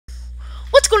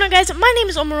going on, guys? My name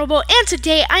is Omarobo, and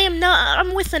today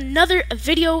I'm with another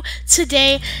video.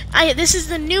 This is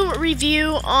the new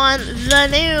review on the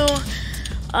new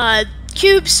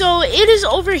cube. So it is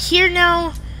over here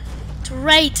now. It's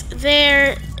right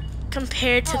there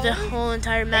compared to the whole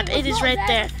entire map. It is right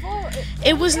there.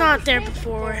 It was not there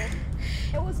before.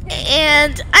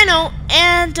 And I know.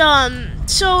 And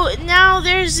so now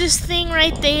there's this thing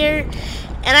right there,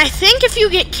 and I think if you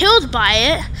get killed by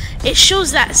it, it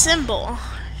shows that symbol.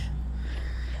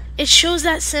 It shows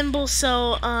that symbol,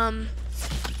 so,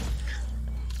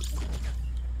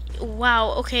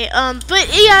 wow, okay, but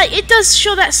yeah, it does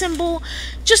show that symbol.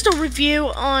 Just a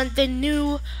review on the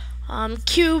new,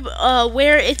 cube,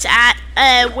 where it's at,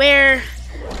 where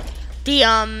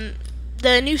the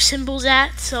new symbol's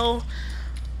at, so,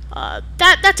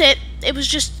 that's it. It was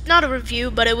just, not a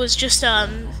review, but it was just,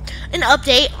 an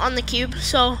update on the cube.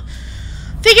 So,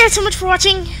 thank you guys so much for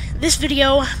watching this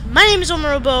video. My name is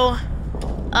Omarobo.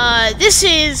 This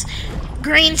is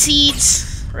grain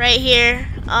seeds right here.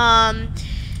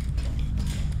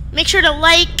 Make sure to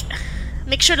like.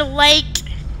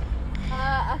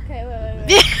 Okay,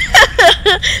 wait.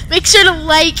 Make sure to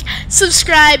like,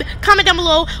 subscribe, comment down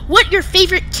below what your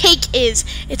favorite cake is.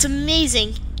 It's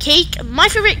amazing. Cake. My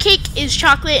favorite cake is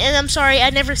chocolate, and I'm sorry I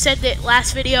never said it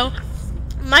last video.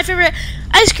 My favorite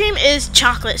ice cream is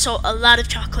chocolate, so a lot of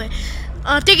chocolate.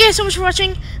 Thank you guys so much for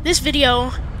watching this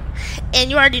video, and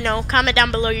you already know, comment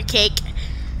down below your cake.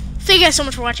 Thank you guys so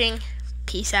much for watching.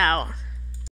 Peace out.